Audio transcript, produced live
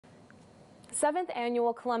7th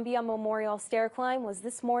annual Columbia Memorial Stair Climb was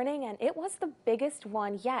this morning, and it was the biggest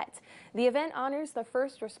one yet. The event honors the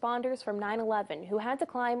first responders from 9/11 who had to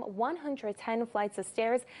climb 110 flights of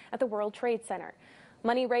stairs at the World Trade Center.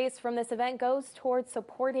 Money raised from this event goes towards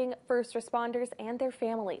supporting first responders and their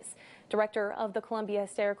families. Director of the Columbia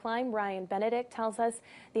Stair Climb, Ryan Benedict, tells us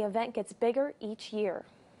the event gets bigger each year.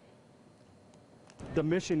 The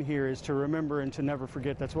mission here is to remember and to never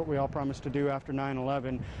forget. That's what we all promised to do after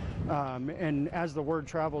 9/11. And as the word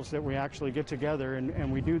travels that we actually get together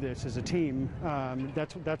and we do this as a team,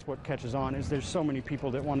 that's what catches on. Is there's so many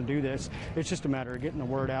people that want to do this. It's just a matter of getting the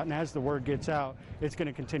word out. And as the word gets out, it's going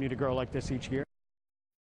to continue to grow like this each year.